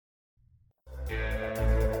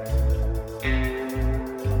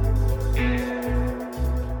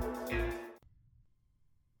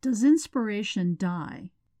Does inspiration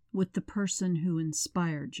die with the person who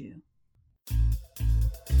inspired you?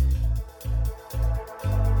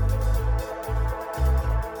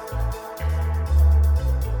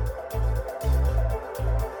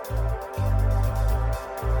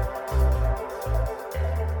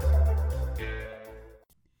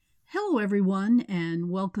 Hello, everyone, and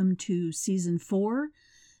welcome to Season 4,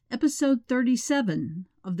 Episode 37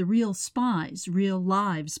 of the Real Spies, Real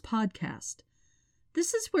Lives podcast.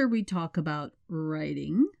 This is where we talk about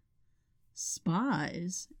writing,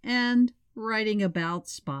 spies, and writing about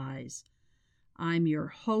spies. I'm your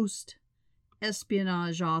host,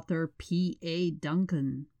 espionage author P.A.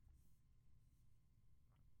 Duncan.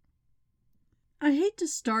 I hate to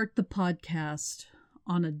start the podcast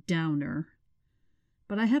on a downer,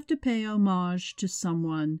 but I have to pay homage to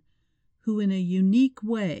someone who in a unique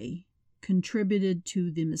way contributed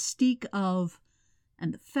to the mystique of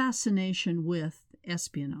and the fascination with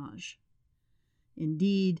espionage.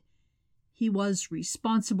 Indeed, he was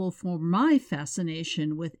responsible for my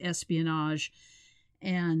fascination with espionage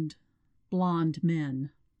and blonde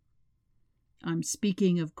men. I'm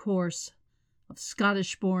speaking, of course, of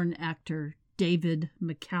Scottish-born actor David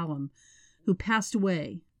McCallum, who passed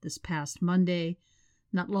away this past Monday,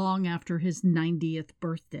 not long after his 90th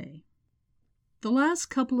birthday. The last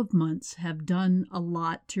couple of months have done a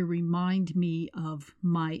lot to remind me of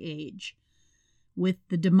my age, with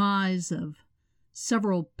the demise of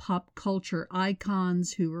several pop culture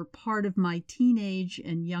icons who were part of my teenage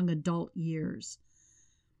and young adult years.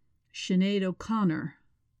 Sinead O'Connor,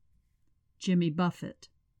 Jimmy Buffett.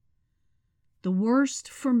 The worst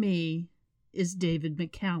for me is David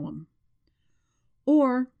McCallum,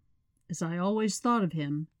 or, as I always thought of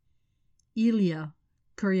him, Ilya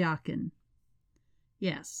Kuryakin.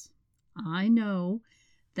 Yes, I know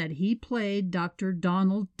that he played Dr.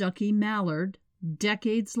 Donald Ducky Mallard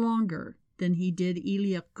decades longer than he did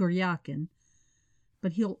Ilya Kuryakin,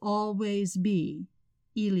 but he'll always be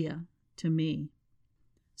Ilya to me.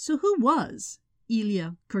 So who was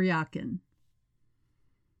Ilya Kuryakin?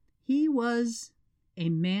 He was a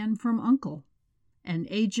man from U.N.C.L.E., an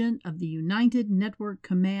agent of the United Network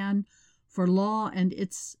Command for Law and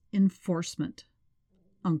its Enforcement,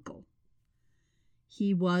 U.N.C.L.E.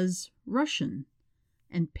 He was Russian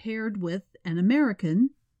and paired with an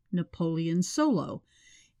American, Napoleon Solo,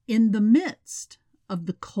 in the midst of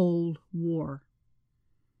the Cold War.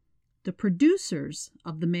 The producers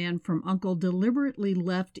of The Man from U.N.C.L.E. deliberately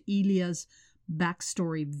left Ilya's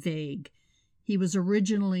backstory vague. He was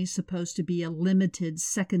originally supposed to be a limited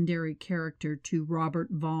secondary character to Robert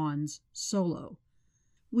Vaughn's Solo.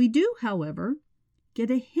 We do, however, get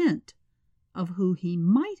a hint of who he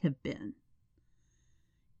might have been.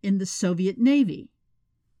 In the Soviet Navy,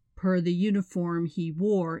 per the uniform he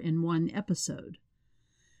wore in one episode.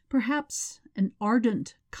 Perhaps an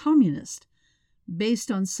ardent communist based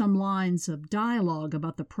on some lines of dialogue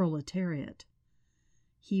about the proletariat.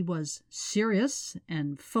 He was serious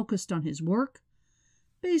and focused on his work,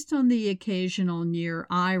 based on the occasional near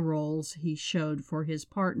eye rolls he showed for his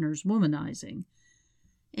partner's womanizing.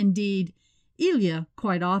 Indeed, Ilya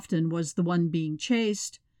quite often was the one being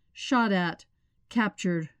chased, shot at,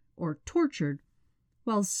 captured, or tortured,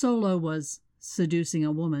 while Solo was seducing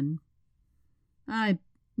a woman. I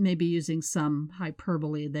may be using some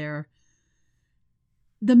hyperbole there.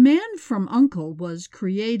 The Man from U.N.C.L.E. was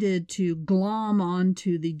created to glom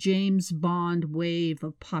onto the James Bond wave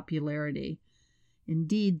of popularity.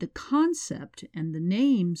 Indeed, the concept and the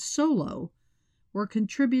name Solo were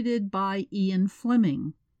contributed by Ian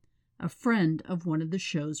Fleming, a friend of one of the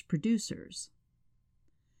show's producers.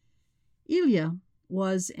 Ilya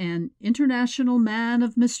was an international man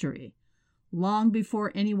of mystery, long before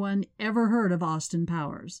anyone ever heard of Austin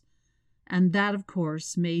Powers, and that, of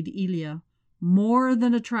course, made Ilya more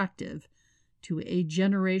than attractive to a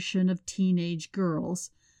generation of teenage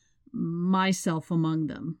girls, myself among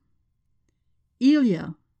them.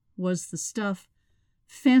 Ilya was the stuff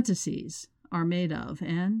fantasies are made of,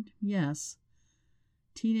 and yes,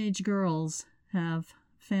 teenage girls have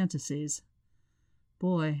fantasies.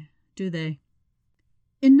 Boy, do they.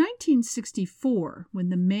 In 1964, when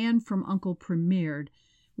The Man from U.N.C.L.E. premiered,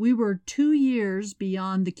 we were 2 years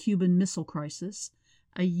beyond the Cuban Missile Crisis,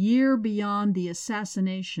 a year beyond the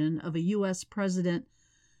assassination of a U.S. president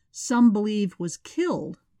some believe was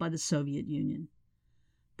killed by the Soviet Union.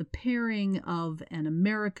 The pairing of an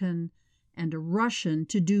American and a Russian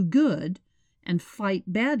to do good and fight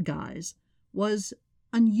bad guys was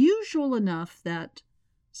unusual enough that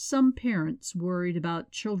some parents worried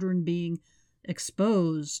about children being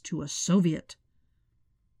exposed to a Soviet.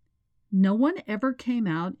 No one ever came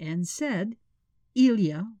out and said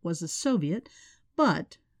Ilya was a Soviet,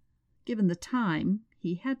 but given the time,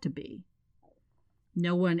 he had to be.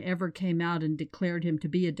 No one ever came out and declared him to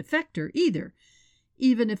be a defector either,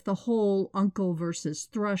 even if the whole uncle versus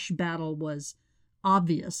thrush battle was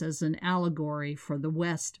obvious as an allegory for the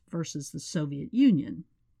West versus the Soviet Union.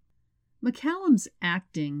 McCallum's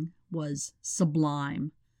acting was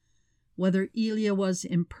sublime. Whether Ilya was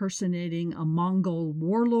impersonating a Mongol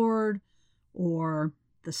warlord, or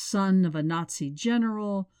the son of a Nazi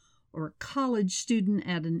general, or a college student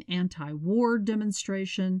at an anti-war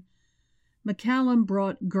demonstration, McCallum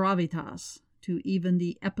brought gravitas to even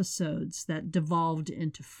the episodes that devolved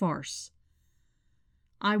into farce.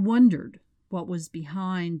 I wondered what was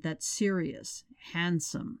behind that serious,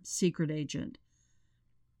 handsome secret agent.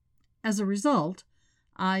 As a result,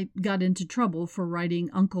 I got into trouble for writing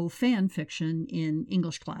uncle fan fiction in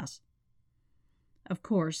English class. Of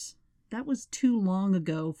course, that was too long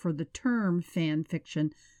ago for the term fan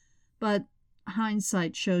fiction, but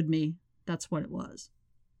hindsight showed me that's what it was.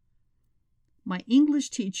 My English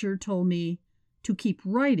teacher told me to keep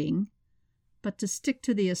writing, but to stick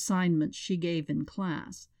to the assignments she gave in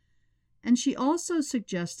class, and she also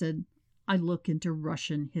suggested I look into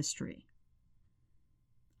Russian history.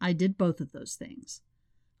 I did both of those things.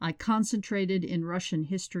 I concentrated in Russian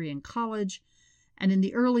history in college, and in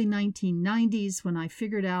the early 1990s, when I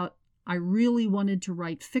figured out I really wanted to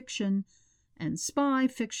write fiction, and spy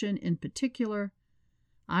fiction in particular,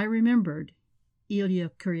 I remembered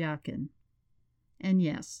Ilya Kuryakin. And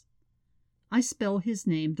yes, I spell his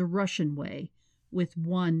name the Russian way, with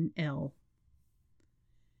one L.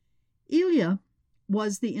 Ilya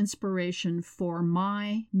was the inspiration for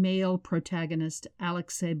my male protagonist,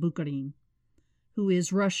 Alexei Bukharin, who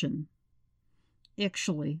is Russian.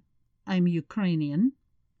 Actually, I'm Ukrainian,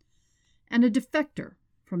 and a defector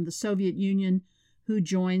from the Soviet Union who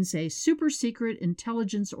joins a super-secret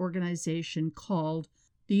intelligence organization called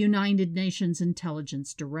the United Nations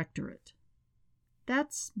Intelligence Directorate.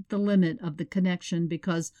 That's the limit of the connection,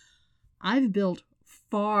 because I've built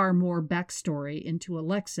far more backstory into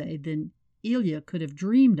Alexei than Ilya could have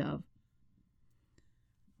dreamed of.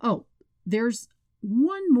 Oh, there's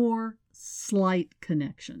one more slight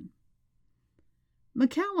connection.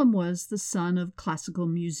 McCallum was the son of classical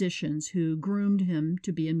musicians who groomed him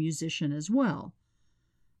to be a musician as well.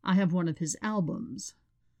 I have one of his albums.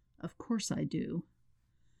 Of course I do.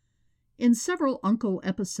 In several Uncle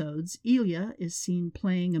episodes, Ilya is seen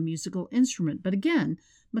playing a musical instrument, but again,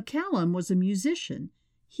 McCallum was a musician.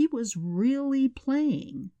 He was really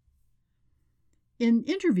playing. In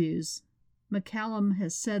interviews, McCallum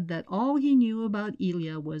has said that all he knew about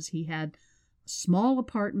Ilya was he had a small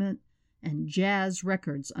apartment and jazz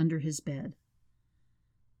records under his bed.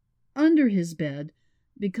 Under his bed,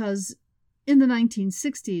 because in the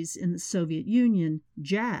 1960s in the Soviet Union,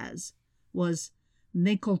 jazz was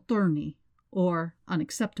nekulturny, or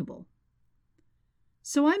unacceptable.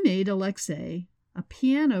 So I made Alexei a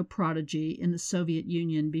piano prodigy in the Soviet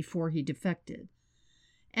Union before he defected,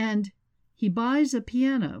 and he buys a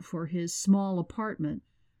piano for his small apartment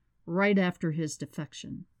right after his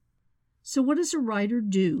defection. So what does a writer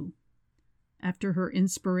do after her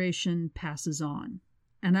inspiration passes on?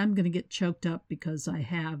 And I'm going to get choked up because I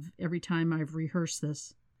have every time I've rehearsed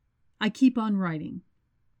this. I keep on writing.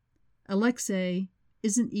 Alexei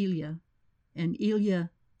isn't Ilya, and Ilya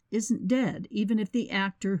isn't dead, even if the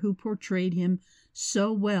actor who portrayed him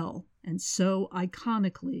so well and so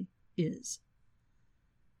iconically is.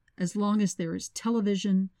 As long as there is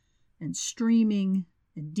television and streaming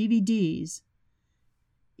and DVDs,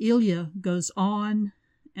 Ilya goes on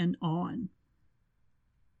and on.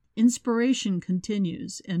 Inspiration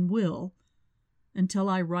continues and will until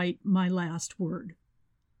I write my last word.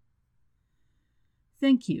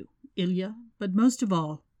 Thank you, Ilya, but most of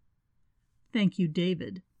all, thank you,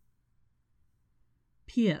 David.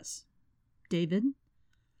 P.S. David,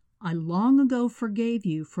 I long ago forgave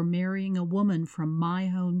you for marrying a woman from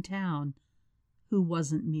my hometown who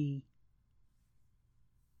wasn't me.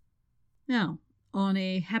 Now, on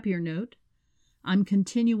a happier note, I'm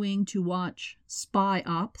continuing to watch Spy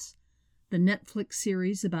Ops, the Netflix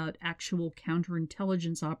series about actual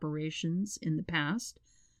counterintelligence operations in the past.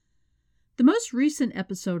 The most recent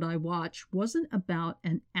episode I watched wasn't about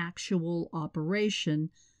an actual operation,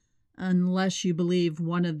 unless you believe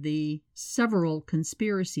one of the several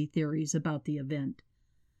conspiracy theories about the event.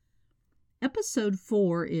 Episode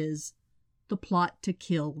 4 is The Plot to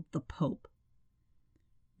Kill the Pope.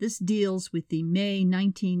 This deals with the May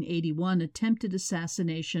 1981 attempted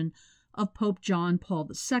assassination of Pope John Paul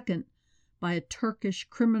II by a Turkish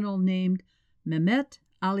criminal named Mehmet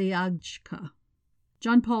Ali Agca.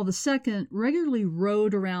 John Paul II regularly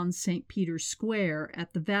rode around St. Peter's Square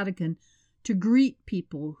at the Vatican to greet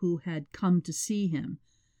people who had come to see him,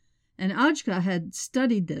 and Ajka had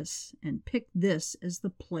studied this and picked this as the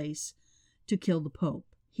place to kill the Pope.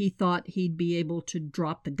 He thought he'd be able to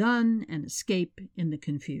drop the gun and escape in the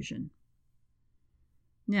confusion.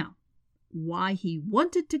 Now, why he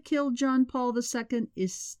wanted to kill John Paul II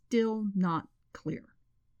is still not clear.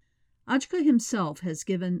 Ajka himself has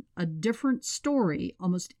given a different story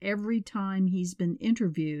almost every time he's been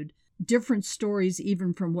interviewed, different stories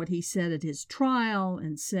even from what he said at his trial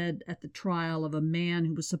and said at the trial of a man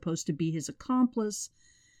who was supposed to be his accomplice.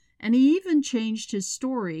 And he even changed his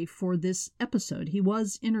story for this episode. He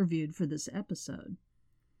was interviewed for this episode.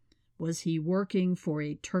 Was he working for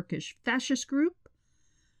a Turkish fascist group?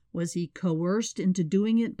 Was he coerced into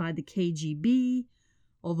doing it by the KGB,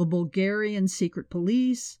 or the Bulgarian secret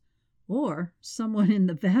police, or someone in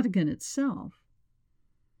the Vatican itself?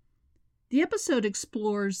 The episode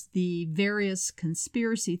explores the various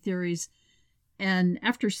conspiracy theories, and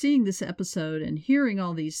after seeing this episode and hearing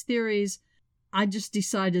all these theories, I just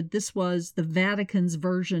decided this was the Vatican's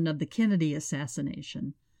version of the Kennedy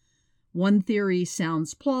assassination. One theory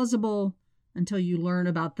sounds plausible until you learn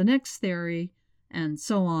about the next theory, and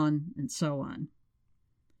so on and so on.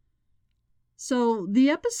 So the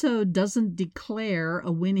episode doesn't declare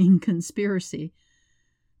a winning conspiracy,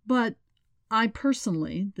 but I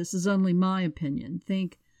personally, this is only my opinion,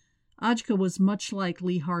 think Ajka was much like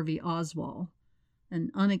Lee Harvey Oswald,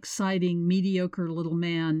 an unexciting, mediocre little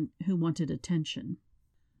man who wanted attention.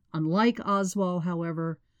 Unlike Oswald,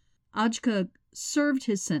 however, Ajka served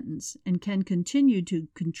his sentence and can continue to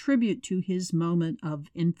contribute to his moment of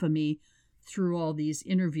infamy through all these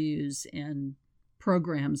interviews and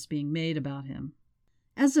programs being made about him.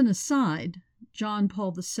 As an aside, John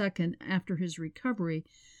Paul II, after his recovery,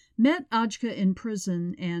 met Ajka in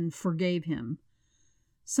prison and forgave him,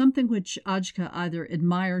 something which Ajka either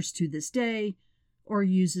admires to this day or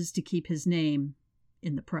uses to keep his name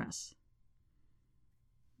in the press.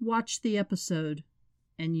 Watch the episode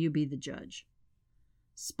and you be the judge.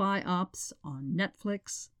 Spy Ops on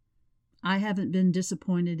Netflix. I haven't been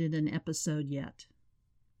disappointed in an episode yet.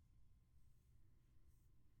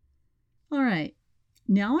 All right,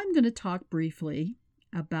 now I'm going to talk briefly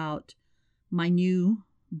about my new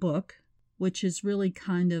book, which is really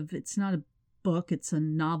it's not a book, it's a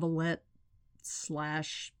novelette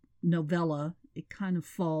 / novella. It kind of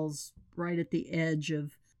falls right at the edge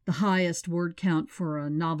of the highest word count for a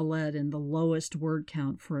novelette and the lowest word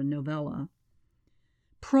count for a novella.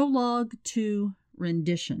 Prologue to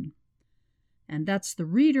Rendition. And that's the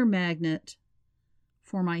reader magnet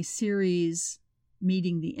for my series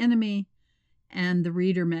Meeting the Enemy, and the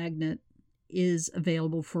reader magnet is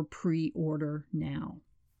available for pre-order now.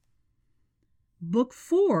 Book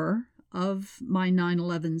 4 of my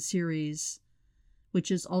 9/11 series, which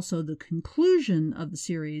is also the conclusion of the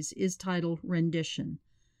series, is titled Rendition.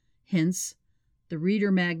 Hence, the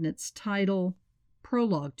reader magnet's title,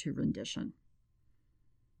 Prologue to Rendition.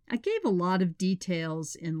 I gave a lot of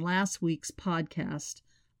details in last week's podcast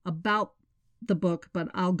about the book, but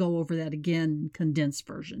I'll go over that again in condensed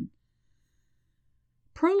version.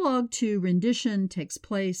 Prologue to Rendition takes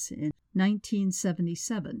place in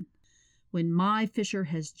 1977, when Mai Fisher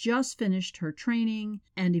has just finished her training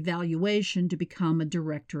and evaluation to become a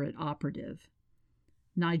directorate operative.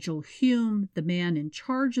 Nigel Hume, the man in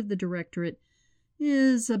charge of the directorate,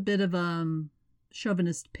 is a bit of a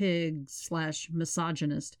chauvinist pig /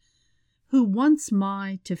 misogynist who wants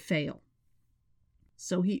Mai to fail.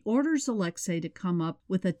 So he orders Alexei to come up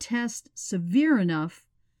with a test severe enough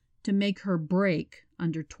to make her break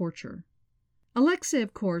under torture. Alexei,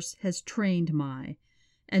 of course, has trained Mai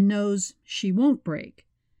and knows she won't break.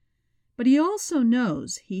 But he also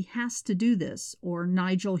knows he has to do this or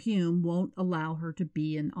Nigel Hume won't allow her to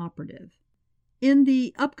be an operative. In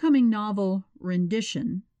the upcoming novel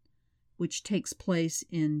Rendition, which takes place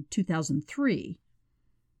in 2003,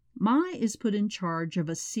 Mai is put in charge of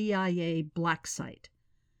a CIA black site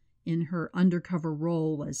in her undercover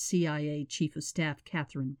role as CIA Chief of Staff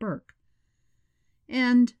Catherine Burke.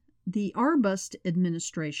 And the Arbust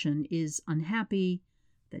administration is unhappy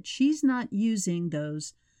that she's not using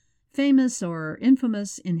those famous or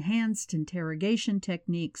infamous enhanced interrogation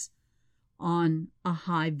techniques on a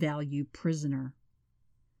high-value prisoner.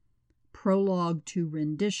 Prologue to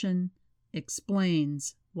Rendition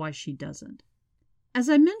explains why she doesn't. As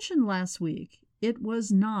I mentioned last week, it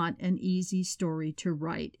was not an easy story to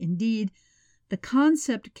write. Indeed, the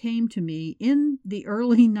concept came to me in the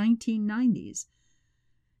early 1990s,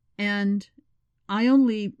 and I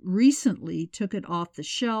only recently took it off the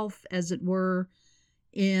shelf, as it were,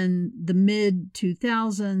 in the mid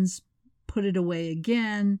 2000s, put it away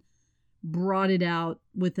again, brought it out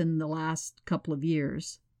within the last couple of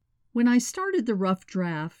years. When I started the rough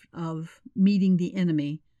draft of Meeting the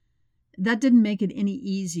Enemy, that didn't make it any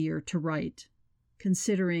easier to write,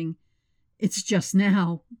 considering it's just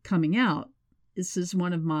now coming out. This is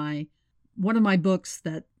one of my books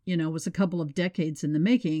that, was a couple of decades in the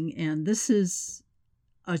making, and this is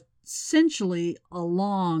essentially a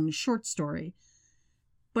long short story,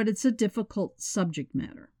 but it's a difficult subject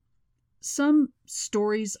matter. Some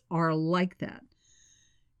stories are like that.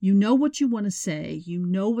 You know what you want to say, you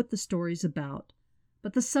know what the story's about,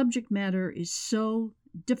 but the subject matter is so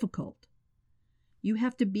difficult. You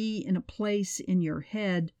have to be in a place in your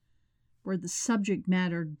head where the subject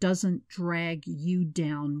matter doesn't drag you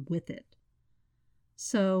down with it.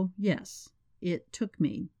 So, yes, it took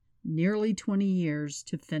me nearly 20 years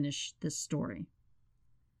to finish this story.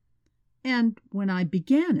 And when I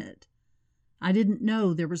began it, I didn't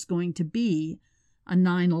know there was going to be a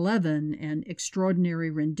 9/11 and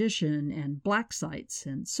extraordinary rendition and black sites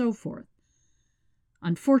and so forth.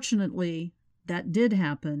 Unfortunately, that did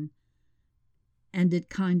happen, and it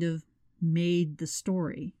kind of made the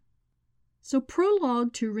story. So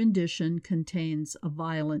Prologue to Rendition contains a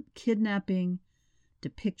violent kidnapping,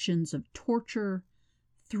 depictions of torture,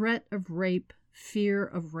 threat of rape, fear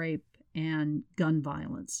of rape, and gun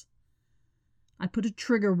violence. I put a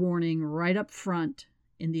trigger warning right up front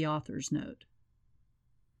in the author's note.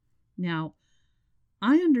 Now,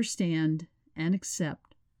 I understand and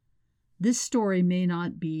accept this story may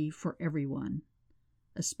not be for everyone,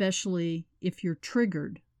 especially if you're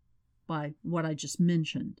triggered by what I just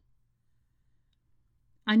mentioned.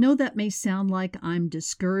 I know that may sound like I'm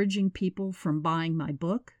discouraging people from buying my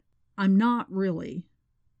book. I'm not really.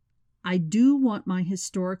 I do want my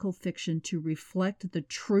historical fiction to reflect the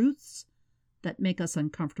truths that make us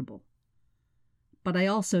uncomfortable. But I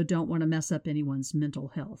also don't want to mess up anyone's mental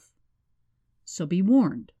health. So be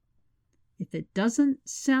warned. If it doesn't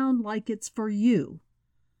sound like it's for you,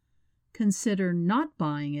 consider not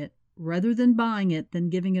buying it rather than buying it than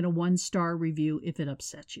giving it a 1-star review if it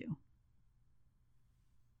upsets you.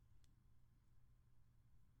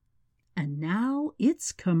 And now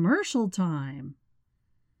it's commercial time.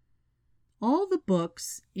 All the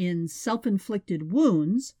books in Self-Inflicted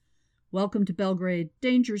Wounds, Welcome to Belgrade,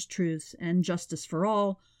 Dangerous Truths, and Justice for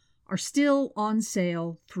All are still on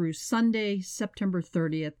sale through Sunday, September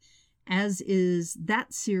 30th, as is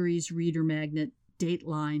that series reader magnet,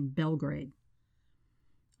 Dateline Belgrade.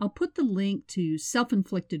 I'll put the link to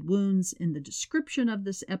Self-Inflicted Wounds in the description of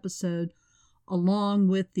this episode, along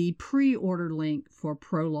with the pre-order link for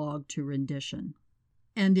Prologue to Rendition.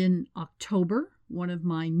 And in October, one of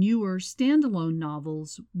my newer standalone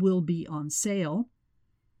novels will be on sale.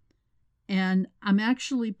 And I'm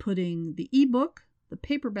actually putting the ebook, the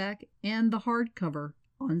paperback, and the hardcover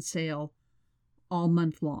on sale all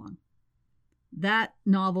month long. That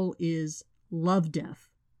novel is Love Death.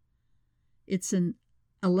 It's an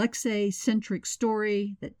Alexei-centric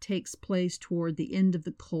story that takes place toward the end of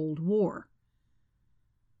the Cold War.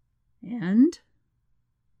 And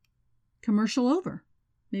commercial over.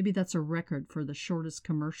 Maybe that's a record for the shortest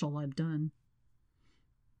commercial I've done.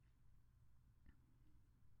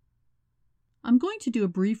 I'm going to do a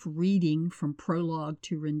brief reading from Prologue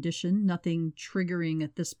to Rendition, nothing triggering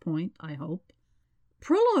at this point, I hope.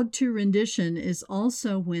 Prologue to Rendition is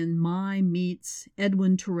also when Mai meets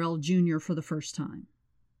Edwin Terrell Jr. for the first time.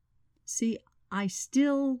 See, I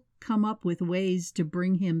still come up with ways to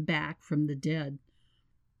bring him back from the dead.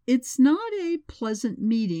 It's not a pleasant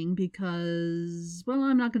meeting because, well,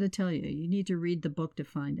 I'm not going to tell you. You need to read the book to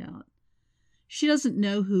find out. She doesn't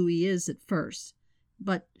know who he is at first,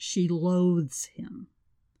 but she loathes him.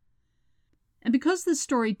 And because this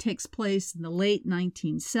story takes place in the late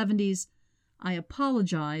 1970s, I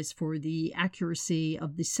apologize for the accuracy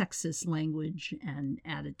of the sexist language and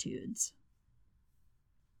attitudes.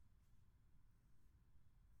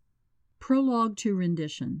 Prologue to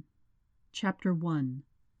Rendition, Chapter 1,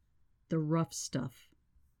 The Rough Stuff.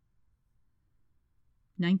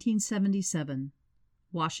 1977,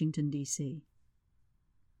 Washington, D.C.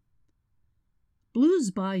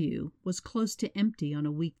 Blues Bayou was close to empty on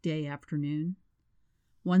a weekday afternoon.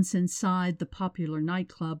 Once inside the popular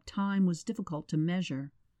nightclub, time was difficult to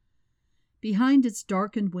measure. Behind its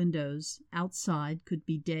darkened windows, outside could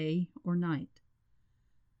be day or night.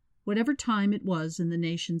 Whatever time it was in the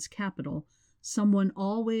nation's capital, someone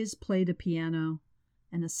always played a piano,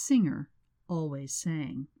 and a singer always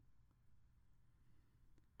sang.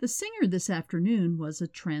 The singer this afternoon was a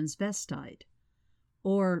transvestite,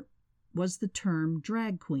 or was the term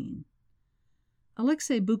drag queen.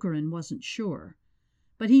 Alexei Bukharin wasn't sure,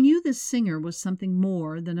 but he knew this singer was something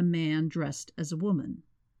more than a man dressed as a woman.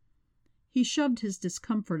 He shoved his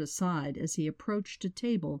discomfort aside as he approached a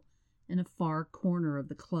table in a far corner of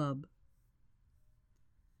the club.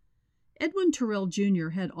 Edwin Terrell Jr.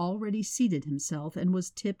 had already seated himself and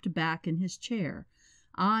was tipped back in his chair,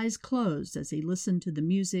 eyes closed as he listened to the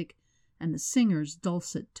music and the singer's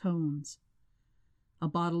dulcet tones. A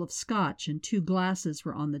bottle of scotch and 2 glasses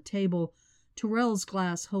were on the table, Terrell's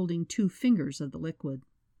glass holding 2 fingers of the liquid.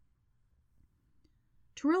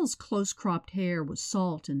 Terrell's close-cropped hair was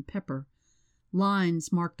salt and pepper.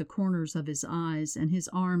 Lines marked the corners of his eyes, and his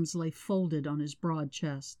arms lay folded on his broad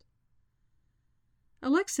chest.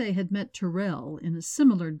 Alexei had met Terrell in a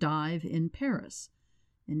similar dive in Paris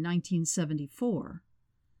in 1974.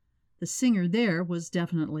 The singer there was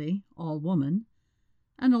definitely all woman,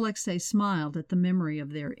 and Alexei smiled at the memory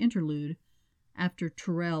of their interlude after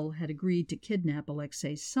Terrell had agreed to kidnap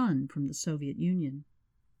Alexei's son from the Soviet Union.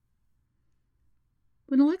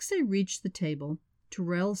 When Alexei reached the table,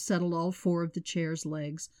 Terrell settled all 4 of the chair's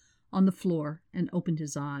legs on the floor and opened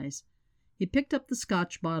his eyes. He picked up the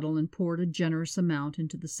scotch bottle and poured a generous amount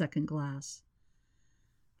into the second glass.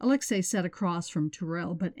 Alexei sat across from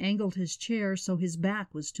Terrell, but angled his chair so his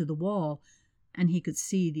back was to the wall and he could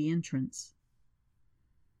see the entrance.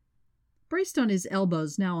 Braced on his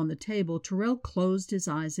elbows now on the table, Terrell closed his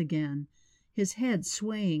eyes again, his head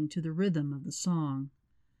swaying to the rhythm of the song.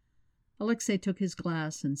 Alexei took his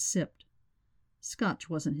glass and sipped. Scotch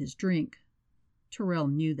wasn't his drink. Terrell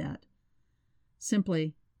knew that.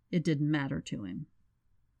 Simply, it didn't matter to him.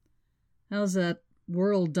 "How's that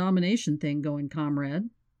world domination thing going, comrade?"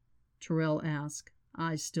 Terrell asked,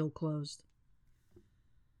 eyes still closed.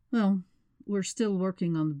 "Well, we're still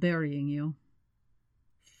working on burying you."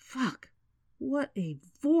 "Fuck, what a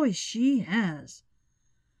voice she has,"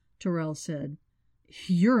 Terrell said.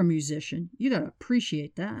 "You're a musician. You gotta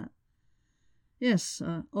appreciate that." "Yes,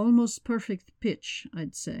 almost perfect pitch,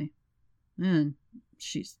 I'd say. And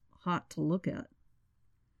she's hot to look at."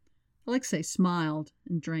 Alexei smiled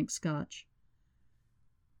and drank scotch.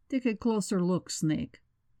 "Take a closer look, Snake,"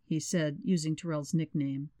 he said, using Terrell's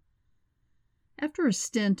nickname. After a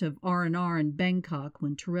stint of R&R in Bangkok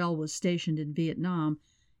when Terrell was stationed in Vietnam,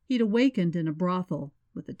 he'd awakened in a brothel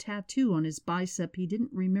with a tattoo on his bicep he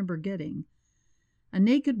didn't remember getting. A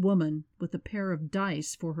naked woman with a pair of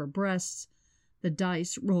dice for her breasts, the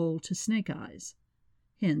dice rolled to snake eyes,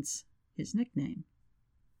 hence his nickname.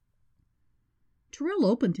 Terrell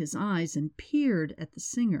opened his eyes and peered at the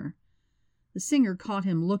singer. The singer caught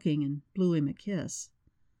him looking and blew him a kiss.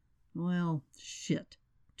 "Well, shit,"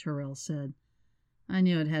 Terrell said. "I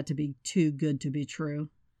knew it had to be too good to be true.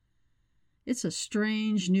 It's a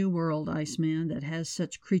strange new world, Iceman, that has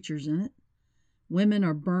such creatures in it. Women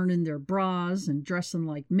are burning their bras and dressing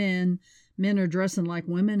like men. Men are dressing like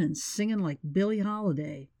women and singing like Billie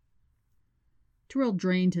Holiday." Terrell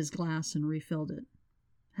drained his glass and refilled it.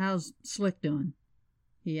 "How's Slick doing?"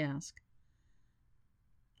 he asked.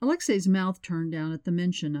 Alexei's mouth turned down at the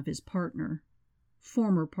mention of his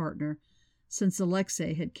former partner, since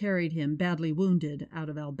Alexei had carried him badly wounded out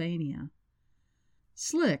of Albania.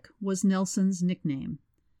 Slick was Nelson's nickname,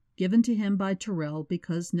 given to him by Terrell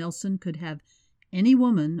because Nelson could have any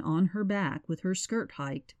woman on her back with her skirt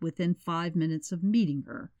hiked within 5 minutes of meeting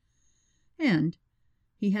her, and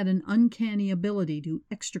he had an uncanny ability to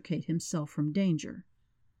extricate himself from danger.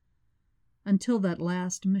 Until that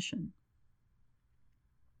last mission.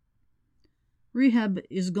 "Rehab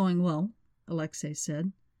is going well," Alexei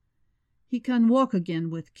said. "He can walk again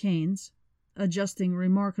with canes, adjusting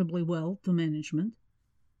remarkably well to management."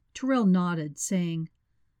 Terrell nodded, saying,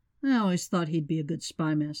 "I always thought he'd be a good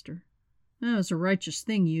spymaster. That was a righteous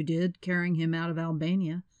thing you did, carrying him out of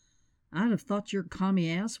Albania. I'd have thought your commie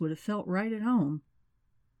ass would have felt right at home."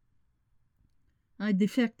 "I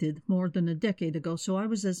defected more than a decade ago, so I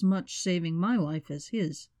was as much saving my life as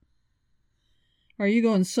his." "Are you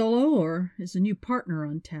going solo, or is a new partner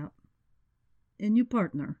on tap?" "A new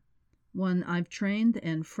partner. One I've trained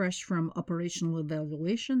and fresh from operational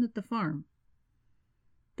evaluation at the farm."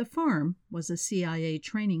 The farm was a CIA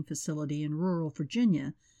training facility in rural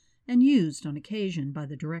Virginia and used on occasion by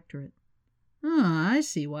the Directorate. "Ah, I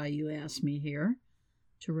see why you asked me here,"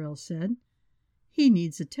 Terrell said. "He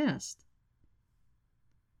needs a test."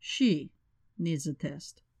 "She needs a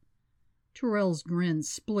test." Terrell's grin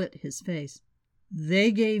split his face.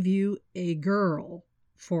 "They gave you a girl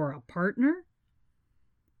for a partner?"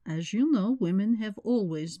 "As you know, women have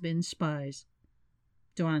always been spies."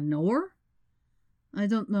 "Do I know her?" "I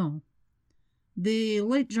don't know. The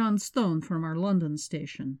late John Stone from our London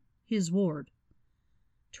station, his ward."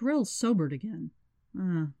 Terrell sobered again.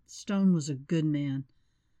 Stone was a good man.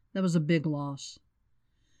 That was a big loss.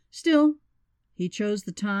 Still, he chose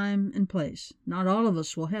the time and place. Not all of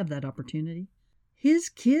us will have that opportunity. His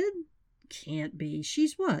kid? Can't be.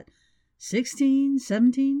 She's what, 16,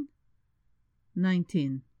 17?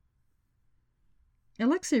 19.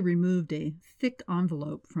 Alexei removed a thick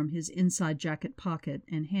envelope from his inside jacket pocket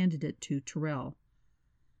and handed it to Tyrrell.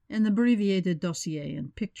 An abbreviated dossier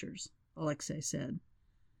and pictures, Alexei said.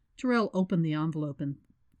 Tyrrell opened the envelope and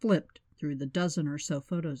flipped through the dozen or so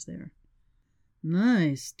photos there.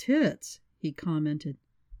 Nice tits, he commented.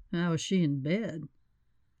 How is she in bed?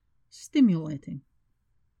 Stimulating.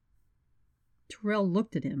 Tyrrell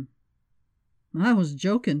looked at him. I was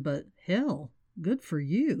joking, but hell, good for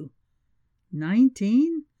you.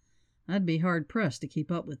 19? I'd be hard-pressed to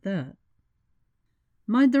keep up with that.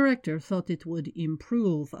 My director thought it would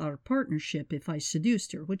improve our partnership if I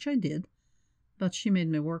seduced her, which I did, but she made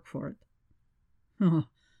me work for it. Oh,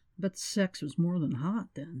 but sex was more than hot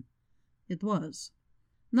then. It was.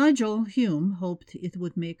 Nigel Hume hoped it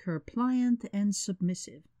would make her pliant and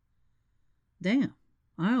submissive. Damn,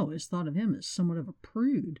 I always thought of him as somewhat of a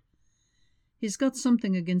prude. He's got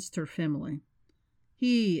something against her family.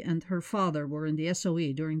 He and her father were in the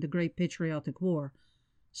SOE during the Great Patriotic War.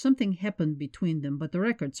 Something happened between them, but the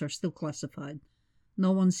records are still classified.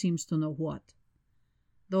 No one seems to know what.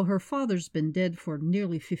 Though her father's been dead for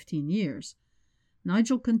nearly 15 years,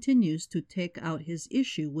 Nigel continues to take out his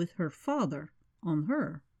issue with her father on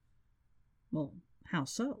her. Well, how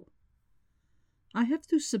so? I have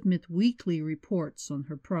to submit weekly reports on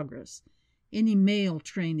her progress. Any male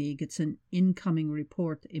trainee gets an incoming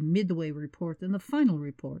report, a midway report, and a final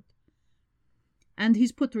report. And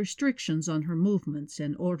he's put restrictions on her movements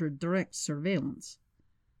and ordered direct surveillance.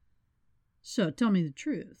 So tell me the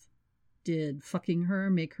truth. Did fucking her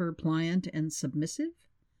make her pliant and submissive?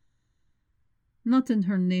 Not in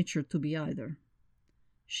her nature to be either.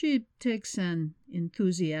 She takes an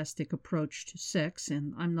enthusiastic approach to sex,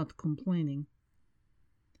 and I'm not complaining.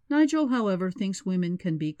 Nigel, however, thinks women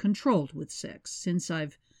can be controlled with sex. Since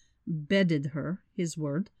I've bedded her, his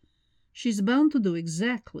word, she's bound to do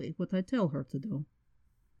exactly what I tell her to do.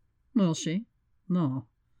 Will she? No.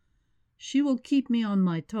 She will keep me on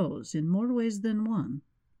my toes in more ways than one.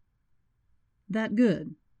 That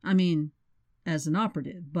good. I mean, as an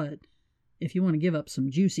operative, but if you want to give up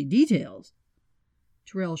some juicy details.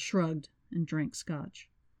 Tyrrell shrugged and drank scotch.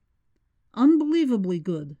 Unbelievably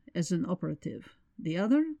good as an operative. The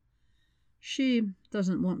other? She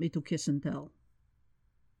doesn't want me to kiss and tell.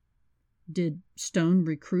 Did Stone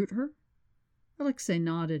recruit her? Alexei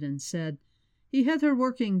nodded and said he had her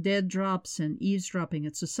working dead drops and eavesdropping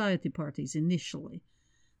at society parties initially,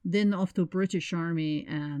 then off to British Army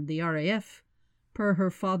and the RAF, per her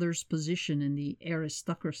father's position in the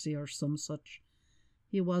aristocracy or some such.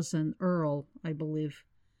 He was an earl, I believe.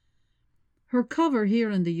 Her cover here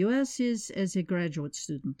in the U.S. is as a graduate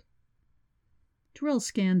student. Tyrrell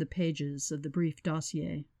scanned the pages of the brief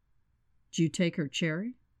dossier. Did you take her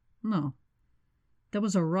cherry? No. That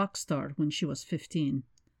was a rock star when she was 15.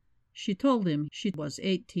 She told him she was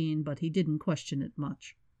 18, but he didn't question it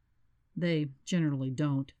much. They generally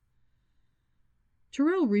don't.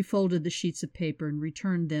 Tyrrell refolded the sheets of paper and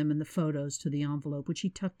returned them and the photos to the envelope, which he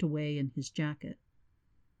tucked away in his jacket.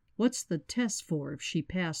 What's the test for if she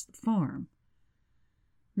passed the farm?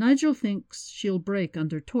 Nigel thinks she'll break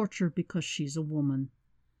under torture because she's a woman.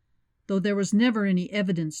 Though there was never any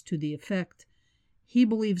evidence to the effect, he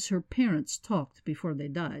believes her parents talked before they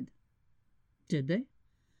died. Did they?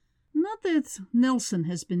 Not that Nelson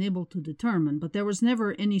has been able to determine, but there was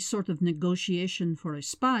never any sort of negotiation for a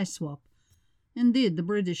spy swap. Indeed, the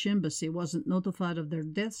British Embassy wasn't notified of their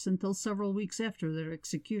deaths until several weeks after their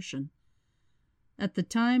execution. At the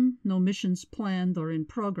time, no missions planned or in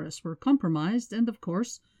progress were compromised, and of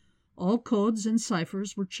course, all codes and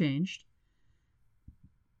ciphers were changed.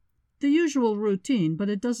 The usual routine, but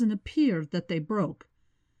it doesn't appear that they broke,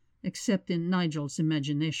 except in Nigel's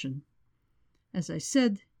imagination. As I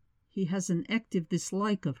said, he has an active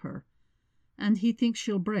dislike of her, and he thinks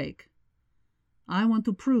she'll break. I want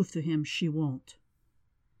to prove to him she won't.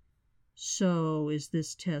 So is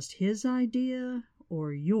this test his idea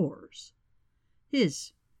or yours?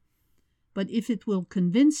 His. But if it will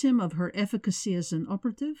convince him of her efficacy as an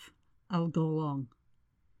operative, I'll go along.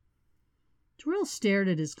 Tyrrell stared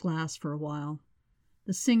at his glass for a while.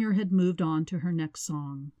 The singer had moved on to her next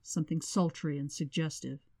song, something sultry and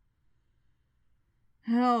suggestive.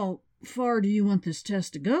 How far do you want this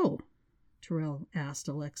test to go? Tyrrell asked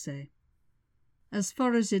Alexei. As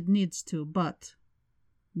far as it needs to, but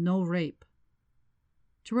no rape.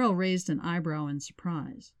 Tyrrell raised an eyebrow in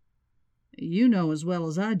surprise. You know as well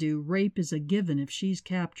as I do, rape is a given if she's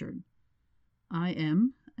captured. I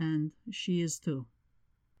am, and she is too.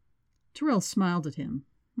 Tyrrell smiled at him.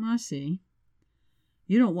 I see.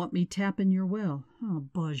 You don't want me tapping your well. Oh,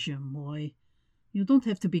 buzz you, Moy. You don't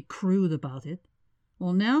have to be crude about it.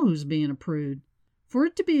 Well, now who's being a prude? For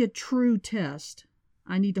it to be a true test,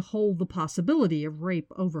 I need to hold the possibility of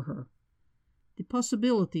rape over her. The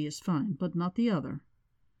possibility is fine, but not the other.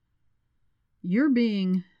 You're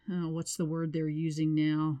being, what's the word they're using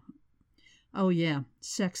now? Oh, yeah,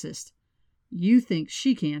 sexist. You think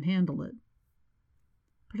she can't handle it.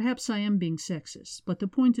 Perhaps I am being sexist, but the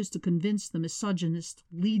point is to convince the misogynist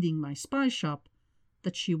leading my spy shop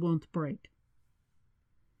that she won't break.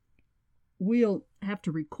 We'll have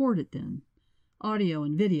to record it then. Audio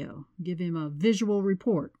and video. Give him a visual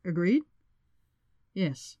report. Agreed?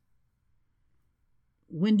 Yes.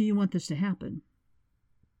 When do you want this to happen?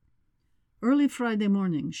 Early Friday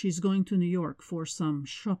morning. She's going to New York for some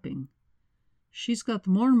shopping. She's got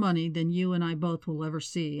more money than you and I both will ever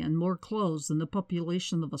see, and more clothes than the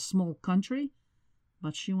population of a small country,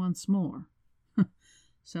 but she wants more.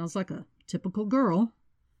 Sounds like a typical girl.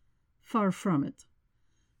 Far from it.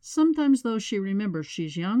 Sometimes, though, she remembers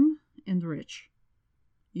she's young and rich.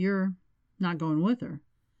 You're not going with her.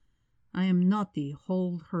 I am not the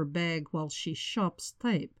hold her bag while she shops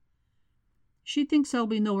type. She thinks I'll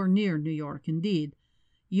be nowhere near New York. Indeed,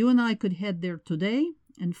 you and I could head there today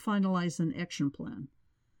and finalize an action plan.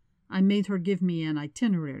 I made her give me an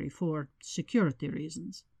itinerary for security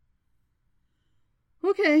reasons.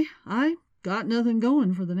 Okay, I got nothing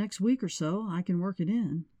going for the next week or so. I can work it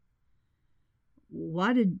in.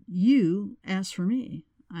 Why did you ask for me?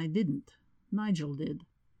 I didn't. Nigel did.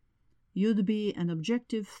 You'd be an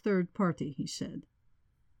objective third party, he said.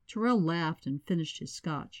 Tyrrell laughed and finished his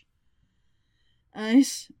scotch.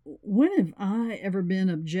 Ice, when have I ever been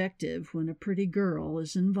objective when a pretty girl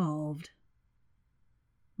is involved?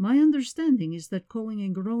 My understanding is that calling a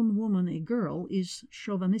grown woman a girl is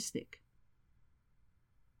chauvinistic.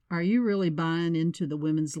 Are you really buying into the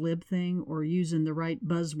women's lib thing or using the right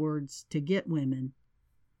buzzwords to get women?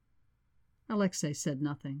 Alexei said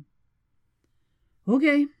nothing.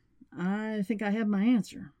 Okay, I think I have my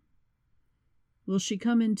answer. Will she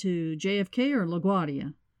come into JFK or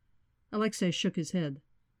LaGuardia? Alexei shook his head.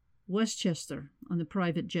 Westchester, on the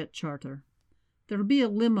private jet charter. There'll be a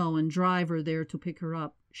limo and driver there to pick her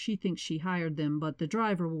up. She thinks she hired them, but the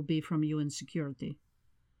driver will be from UN Security.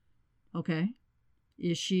 Okay.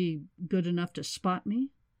 Is she good enough to spot me?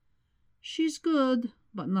 She's good,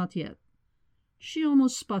 but not yet. She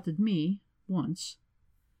almost spotted me once.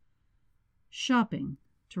 Shopping,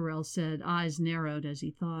 Tyrrell said, eyes narrowed as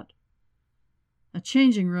he thought. A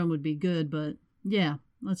changing room would be good, but yeah,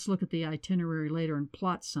 let's look at the itinerary later and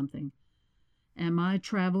plot something. Am I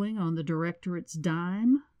traveling on the directorate's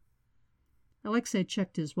dime? Alexei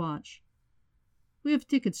checked his watch. We have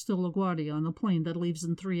tickets to LaGuardia on the plane that leaves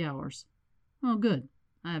in 3 hours. Oh, good.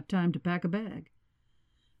 I have time to pack a bag.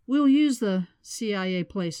 We'll use the CIA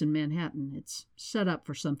place in Manhattan. It's set up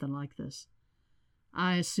for something like this.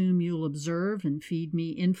 I assume you'll observe and feed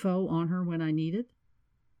me info on her when I need it?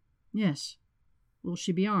 Yes. Will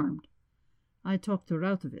she be armed? I talked her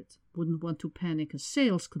out of it. Wouldn't want to panic a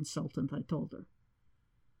sales consultant, I told her.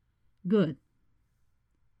 Good.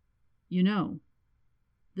 You know,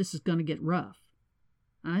 this is going to get rough.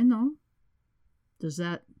 I know. Does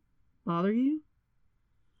that bother you?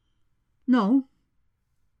 No.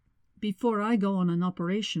 Before I go on an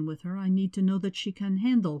operation with her, I need to know that she can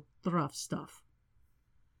handle the rough stuff.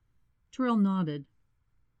 Tyrrell nodded.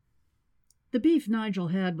 The beef Nigel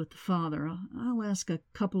had with the father, I'll ask a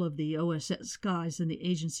couple of the OSS guys in the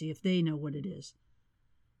agency if they know what it is.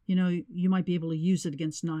 You know, you might be able to use it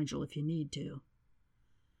against Nigel if you need to.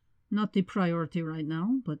 Not the priority right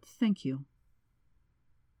now, but thank you.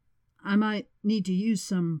 I might need to use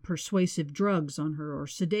some persuasive drugs on her or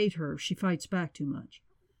sedate her if she fights back too much.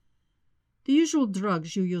 The usual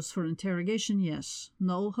drugs you use for interrogation, yes.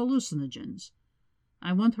 No hallucinogens.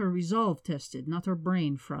 I want her resolve tested, not her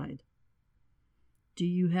brain fried. Do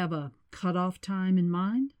you have a cut-off time in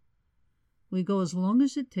mind? We go as long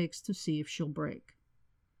as it takes to see if she'll break.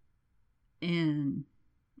 And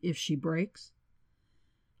if she breaks?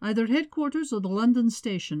 Either headquarters or the London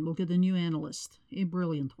station will get a new analyst, a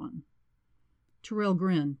brilliant one. Tyrrell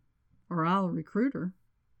grinned. Or I'll recruit her.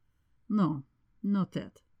 No, not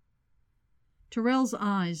that. Tyrrell's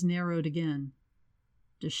eyes narrowed again.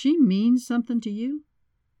 Does she mean something to you?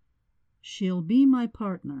 She'll be my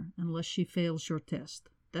partner unless she fails your test.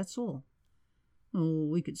 That's all. Oh,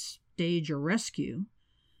 we could stage a rescue.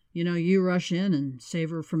 You know, you rush in and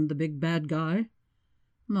save her from the big bad guy.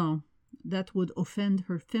 No, That would offend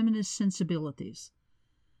her feminist sensibilities.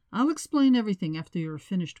 I'll explain everything after you're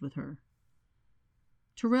finished with her."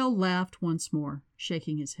 Tyrell laughed once more,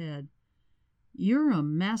 shaking his head. "You're a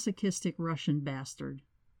masochistic Russian bastard.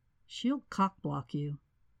 She'll cock-block you."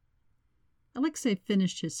 Alexei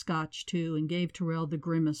finished his scotch, too, and gave Tyrell the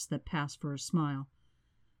grimace that passed for a smile.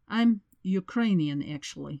 "I'm Ukrainian,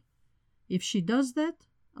 actually. If she does that,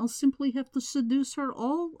 I'll simply have to seduce her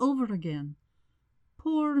all over again.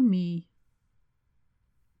 Poor me."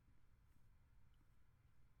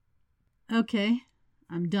 Okay,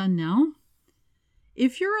 I'm done now.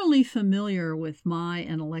 If you're only familiar with my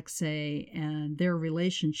and Alexei and their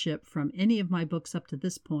relationship from any of my books up to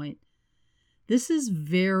this point, this is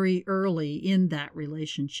very early in that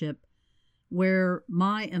relationship, where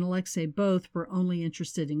my and Alexei both were only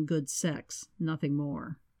interested in good sex, nothing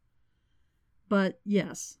more. But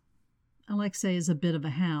yes, Alexei is a bit of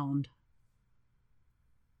a hound.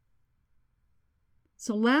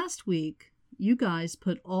 So last week, you guys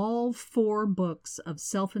put all 4 books of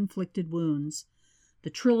Self-Inflicted Wounds, the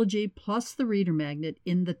trilogy plus the Reader Magnet,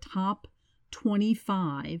 in the top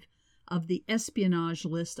 25 of the espionage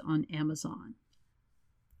list on Amazon.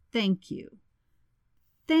 Thank you.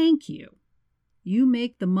 Thank you. You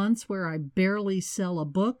make the months where I barely sell a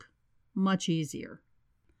book much easier.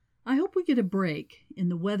 I hope we get a break in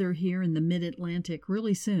the weather here in the Mid-Atlantic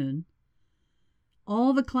really soon.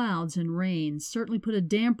 All the clouds and rain certainly put a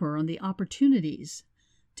damper on the opportunities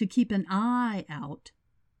to keep an eye out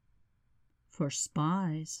for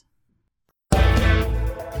spies.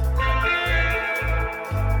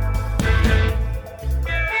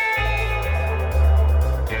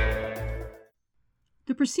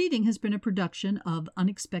 The proceeding has been a production of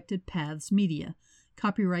Unexpected Paths Media.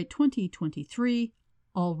 Copyright 2023,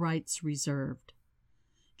 all rights reserved.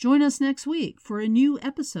 Join us next week for a new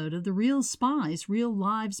episode of the Real Spies, Real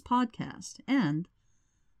Lives podcast. And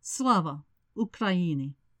Slava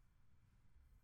Ukraini.